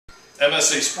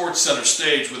MSA Sports Center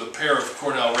stage with a pair of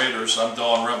Cornell Raiders. I'm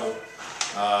Don Rebel.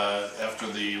 After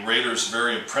the Raiders'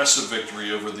 very impressive victory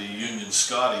over the Union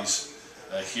Scotties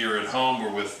here at home,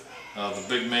 we're with the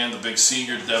big man, the big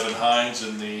senior, Devin Hines,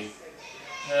 and the,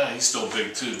 he's still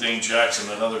big too, Dane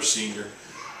Jackson, another senior.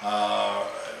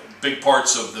 Big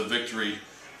parts of the victory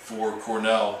for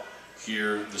Cornell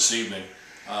here this evening.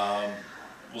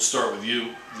 We'll start with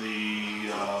you.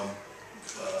 The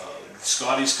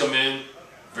Scotties come in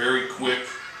very quick,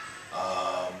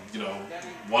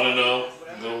 1-0,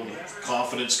 little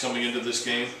confidence coming into this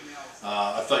game.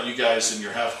 I thought you guys in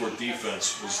your half-court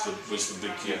defense was the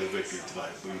big key to the victory tonight.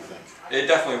 What do you think? It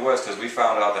definitely was, because we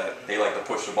found out that they like to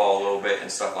push the ball a little bit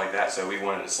and stuff like that, so we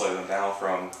wanted to slow them down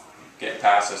from getting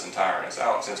past us and tiring us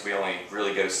out, since we only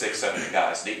really go 6-7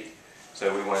 guys deep.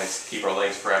 So we wanted to keep our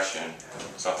legs fresh and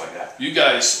stuff like that. You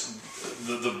guys,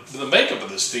 the makeup of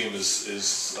this team is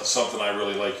something I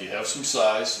really like. You have some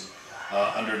size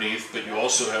underneath, but you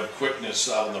also have quickness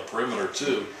out on the perimeter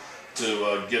too,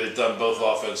 to get it done both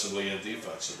offensively and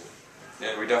defensively.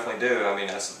 Yeah, we definitely do. I mean,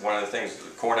 that's one of the things.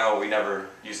 Cornell, we never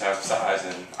used to have size,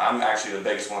 and I'm actually the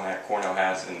biggest one that Cornell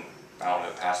has in, I don't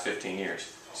know, the past 15 years.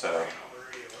 So.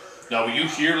 Now, were you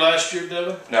here last year,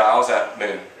 Devin? No, I was at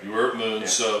Moon. You were at Moon, yeah.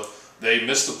 So they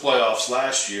missed the playoffs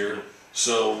last year.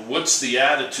 So what's the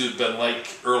attitude been like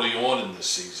early on in this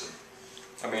season?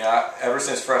 I mean, ever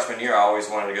since freshman year, I always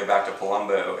wanted to go back to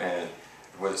Palumbo, and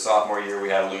with the sophomore year, we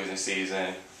had a losing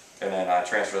season, and then I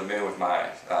transferred to Moon with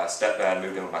my stepdad,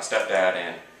 moved in with my stepdad,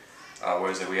 and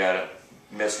we had to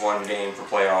miss one game for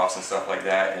playoffs and stuff like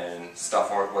that, and stuff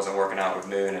wasn't working out with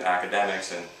Moon and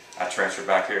academics, and I transferred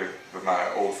back here with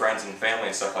my old friends and family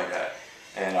and stuff like that,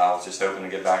 and I was just hoping to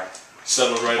get back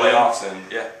settled right playoffs, and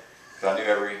yeah, I knew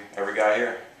every guy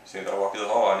here. As soon as I walked through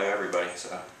the hall, I knew everybody.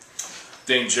 So.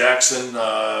 Dane Jackson,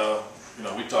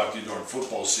 we talked to you during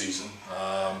football season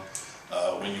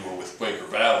when you were with Quaker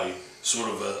Valley. Sort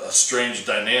of a strange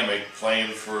dynamic,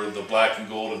 playing for the black and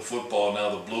gold in football, now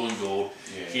the blue and gold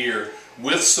here,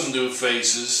 with some new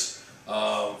faces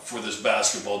for this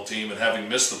basketball team, and having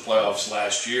missed the playoffs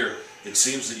last year. It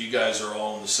seems that you guys are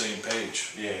all on the same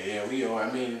page. Yeah, we are. I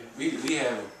mean, we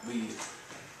have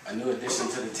a new addition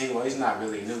to the team. Well, he's not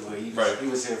really new, but he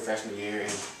was here freshman year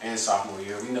and sophomore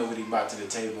year. We know what he brought to the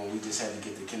table, and we just had to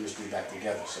get the chemistry back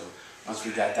together. So once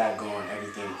we got that going,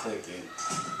 everything clicked and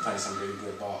playing some really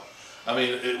good ball. I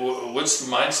mean, what's the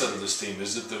mindset of this team?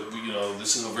 Is it that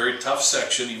this is a very tough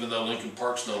section, even though Lincoln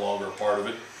Park's no longer a part of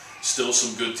it? Still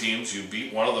some good teams. You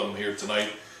beat one of them here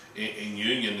tonight in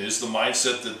Union. Is the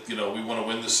mindset that we want to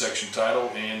win this section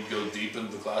title and go deep into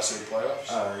the Class A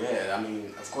playoffs? Yeah, I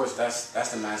mean, of course that's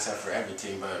the mindset for every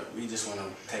team, but we just want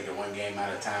to take it one game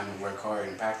at a time and work hard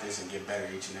and practice and get better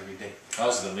each and every day.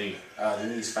 How's the knee? The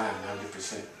knee's fine,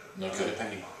 100%.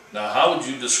 Okay. Now, how would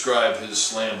you describe his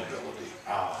slam ability?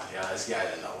 Yeah, it's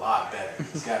gotten a lot better.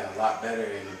 He's gotten a lot better,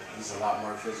 and he's a lot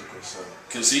more physical. So.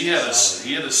 Because he had a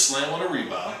slam on a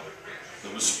rebound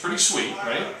that was pretty sweet,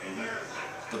 right? Mm-hmm.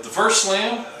 But the first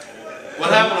slam, what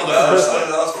happened on the first slam?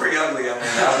 That was pretty ugly. I mean,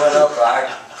 I went up, I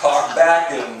cocked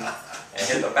back and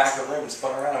hit the back of the rim and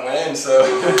spun around and went in. So,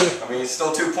 I mean, it's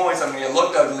still 2 points. I mean, it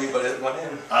looked ugly, but it went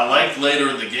in. I liked later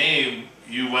in the game,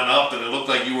 you went up and it looked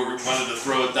like you wanted to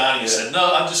throw it down. And you said,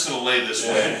 "No, I'm just going to lay this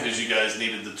way," because you guys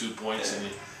needed the 2 points, and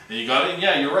you got it. And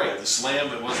yeah, you're right. The slam,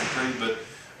 it wasn't pretty,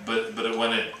 but it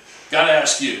went in. Got to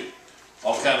ask you.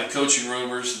 All kind of coaching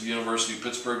rumors at the University of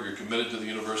Pittsburgh. You're committed to the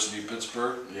University of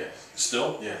Pittsburgh? Yes.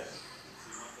 Still? Yes.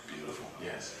 Beautiful.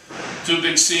 Yes. Two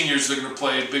big seniors that are going to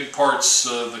play big parts,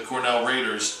 the Cornell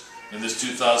Raiders, in this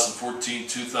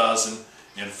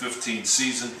 2014-2015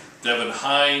 season. Devin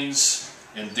Hines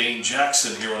and Dane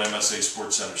Jackson here on MSA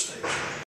Sports Center stage.